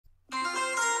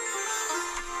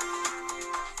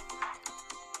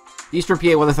Eastern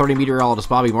PA Weather Authority Meteorologist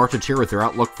Bobby Martrich here with your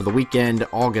outlook for the weekend,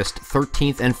 August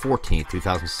 13th and 14th,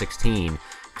 2016.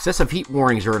 Excessive heat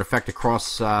warnings are in effect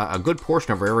across a good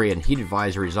portion of our area, and heat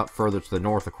advisories up further to the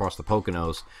north across the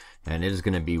Poconos. And it is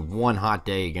going to be one hot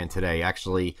day again today.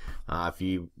 Actually, if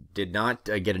you did not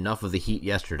get enough of the heat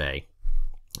yesterday,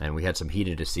 and we had some heat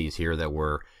indices here that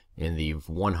were in the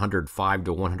 105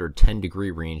 to 110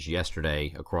 degree range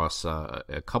yesterday across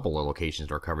a couple of locations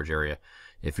in our coverage area.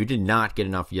 If you did not get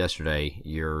enough yesterday,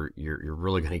 you're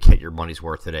really going to get your money's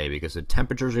worth today, because the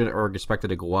temperatures are expected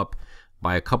to go up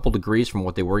by a couple degrees from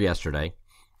what they were yesterday,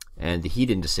 and the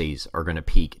heat indices are going to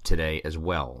peak today as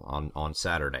well on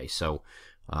Saturday. So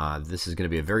this is going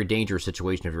to be a very dangerous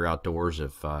situation if you're outdoors.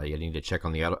 If you need to check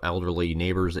on the elderly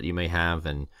neighbors that you may have,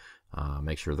 and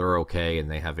make sure they're okay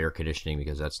and they have air conditioning,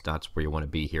 because that's where you want to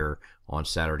be here on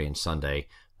Saturday and Sunday.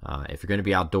 If you're going to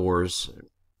be outdoors,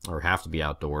 or have to be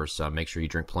outdoors, make sure you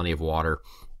drink plenty of water,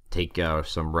 take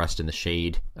some rest in the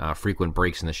shade, frequent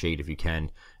breaks in the shade if you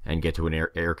can, and get to an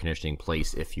air conditioning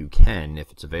place if you can,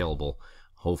 if it's available.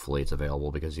 Hopefully it's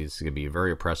available, because it's going to be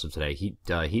very oppressive today.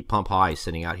 Heat pump high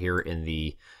sitting out here in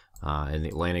the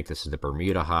Atlantic. This is the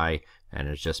Bermuda high, and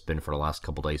it's just been for the last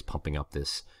couple days pumping up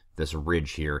this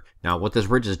ridge here. Now what this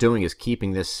ridge is doing is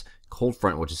keeping this cold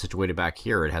front, which is situated back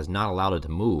here. It has not allowed it to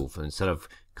move. Instead of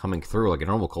coming through like a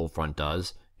normal cold front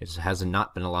does, it has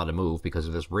not been allowed to move because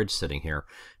of this ridge sitting here.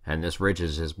 And this ridge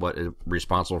is what is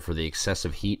responsible for the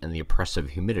excessive heat and the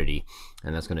oppressive humidity.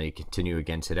 And that's going to continue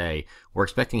again today. We're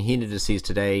expecting heat indices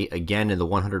today again in the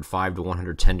 105 to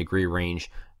 110 degree range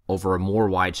over a more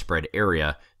widespread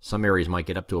area. Some areas might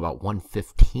get up to about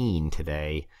 115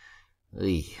 today.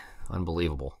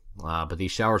 Unbelievable. But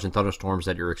these showers and thunderstorms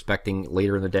that you're expecting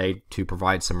later in the day to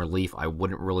provide some relief, I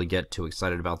wouldn't really get too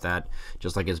excited about that,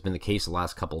 just like it's been the case the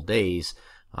last couple of days.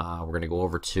 We're going to go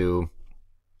over to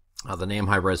the NAM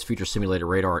high-res future simulated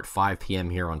radar at 5 p.m.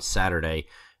 here on Saturday,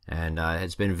 and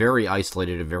it's been very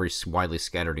isolated and very widely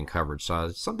scattered in coverage. So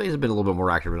some days have been a little bit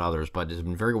more active than others, but it's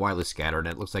been very widely scattered,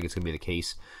 and it looks like it's going to be the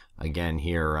case again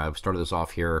here. I've started this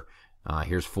off here.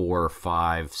 Here's 4,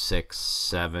 5, 6,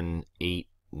 7, 8,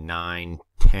 9,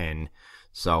 10.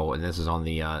 So, and this is on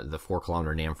the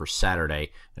 4-kilometer NAM for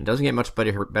Saturday. And it doesn't get much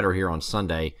better here on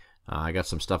Sunday. I got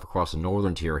some stuff across the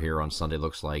northern tier here on Sunday,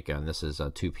 looks like, and this is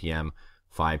 2 p.m.,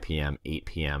 5 p.m., 8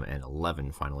 p.m., and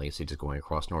 11 finally. You see just going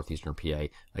across northeastern PA.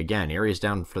 Again, areas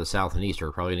down for the south and east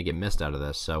are probably going to get missed out of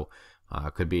this, so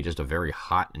it could be just a very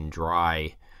hot and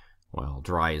dry, well,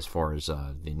 dry as far as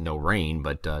no rain,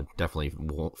 but definitely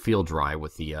won't feel dry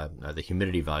with the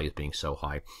humidity values being so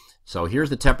high. So here's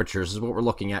the temperatures. This is what we're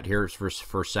looking at here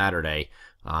for Saturday.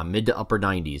 Mid to upper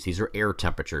 90s. These are air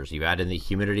temperatures. You add in the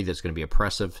humidity, that's going to be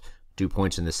oppressive. Dew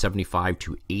points in the 75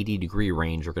 to 80 degree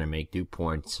range are going to make dew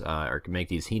points, or make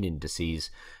these heat indices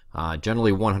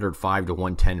generally 105 to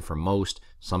 110 for most.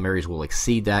 Some areas will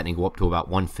exceed that and go up to about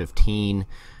 115.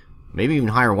 Maybe even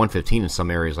higher, 115 in some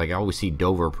areas. Like I always see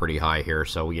Dover pretty high here,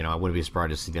 so I wouldn't be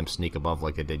surprised to see them sneak above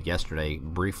like they did yesterday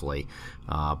briefly.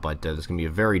 But there's going to be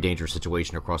a very dangerous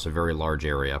situation across a very large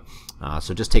area.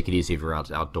 So just take it easy if you're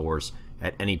outdoors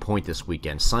at any point this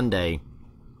weekend. Sunday,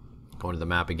 going to the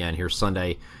map again, here's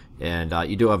Sunday, and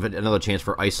you do have another chance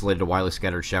for isolated, widely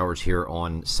scattered showers here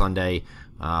on Sunday.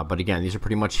 But again, these are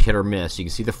pretty much hit or miss. You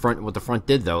can see the front. What the front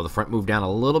did, though, the front moved down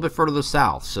a little bit further to the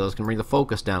south, so it's going to bring the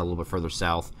focus down a little bit further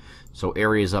south. So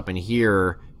areas up in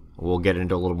here will get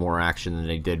into a little more action than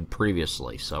they did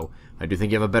previously. So I do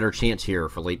think you have a better chance here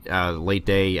for late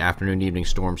day, afternoon, evening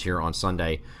storms here on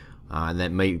Sunday. And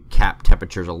that may cap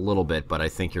temperatures a little bit, but I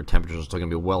think your temperatures are still going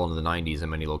to be well into the 90s in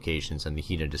many locations, and the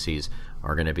heat indices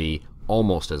are going to be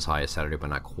almost as high as Saturday, but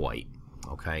not quite.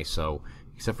 Okay, so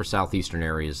except for southeastern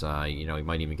areas, you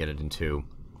might even get it into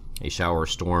a shower or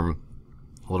storm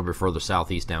a little bit further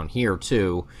southeast down here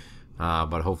too.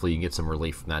 But hopefully you can get some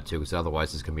relief from that too, because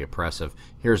otherwise it's going to be oppressive.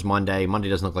 Here's Monday. Monday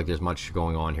doesn't look like there's much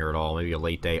going on here at all. Maybe a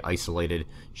late day isolated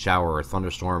shower or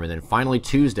thunderstorm. And then finally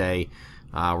Tuesday,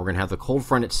 we're going to have the cold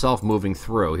front itself moving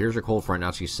through. Here's your cold front. Now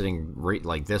she's sitting right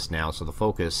like this now, so the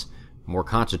focus, more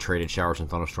concentrated showers and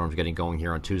thunderstorms getting going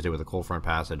here on Tuesday with the cold front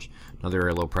passage. Another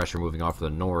area of low pressure moving off to the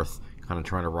north, kind of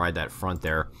trying to ride that front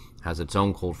there. Has its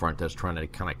own cold front that's trying to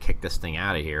kind of kick this thing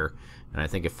out of here. And I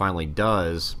think it finally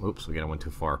does. Oops, we went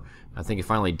too far. I think it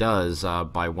finally does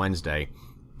by Wednesday.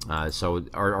 So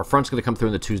our front's going to come through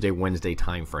in the Tuesday-Wednesday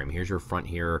time frame. Here's your front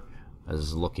here.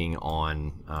 Is looking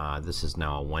on, this is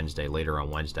now on Wednesday, later on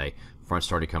Wednesday. Front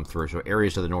started to come through. So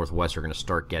areas to the northwest are going to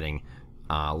start getting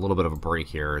a little bit of a break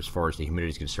here as far as the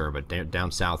humidity is concerned, but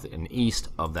down south and east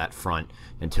of that front,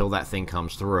 until that thing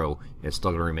comes through, it's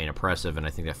still going to remain oppressive, and I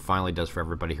think that finally does for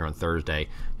everybody here on Thursday,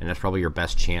 and that's probably your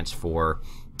best chance for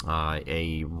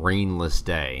a rainless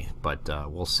day, but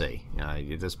we'll see.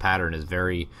 This pattern is it's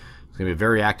going to be a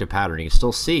very active pattern. You can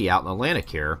still see out in the Atlantic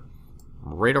here,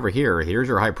 right over here, here's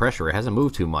your high pressure. It hasn't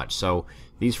moved too much, so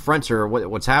these fronts are,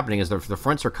 what's happening is the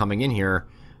fronts are coming in here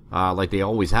like they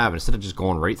always have. Instead of just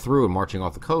going right through and marching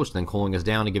off the coast and then cooling us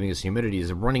down and giving us humidity,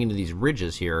 is running into these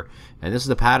ridges here, and this is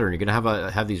the pattern. You're going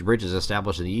to have these ridges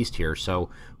established in the east here, so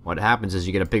what happens is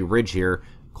you get a big ridge here,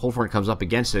 cold front comes up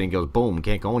against it and goes boom,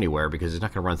 can't go anywhere because it's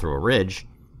not going to run through a ridge,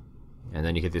 and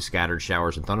then you get these scattered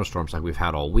showers and thunderstorms like we've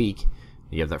had all week.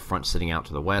 You have that front sitting out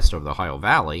to the west over the Ohio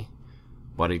Valley,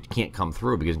 but it can't come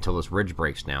through because until this ridge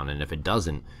breaks down, and if it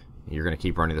doesn't, you're going to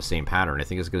keep running the same pattern. I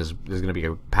think this is going to be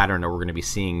a pattern that we're going to be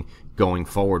seeing going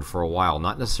forward for a while.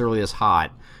 Not necessarily as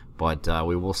hot, but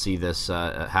we will see this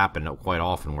happen quite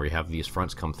often, where you have these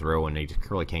fronts come through and they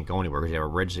really can't go anywhere because you have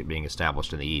a ridge being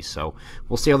established in the east. So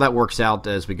we'll see how that works out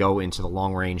as we go into the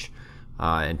long range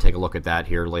and take a look at that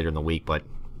here later in the week. But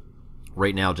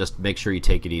right now, just make sure you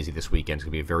take it easy this weekend. It's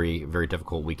going to be a very, very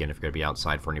difficult weekend if you're going to be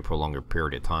outside for any prolonged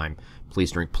period of time.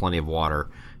 Please drink plenty of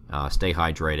water, stay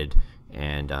hydrated,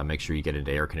 and make sure you get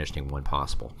into air conditioning when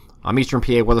possible. I'm Eastern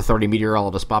PA Weather Authority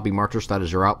meteorologist Bobby Martrich. That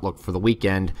is your outlook for the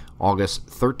weekend, August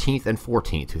 13th and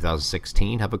 14th,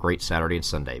 2016. Have a great Saturday and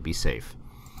Sunday. Be safe.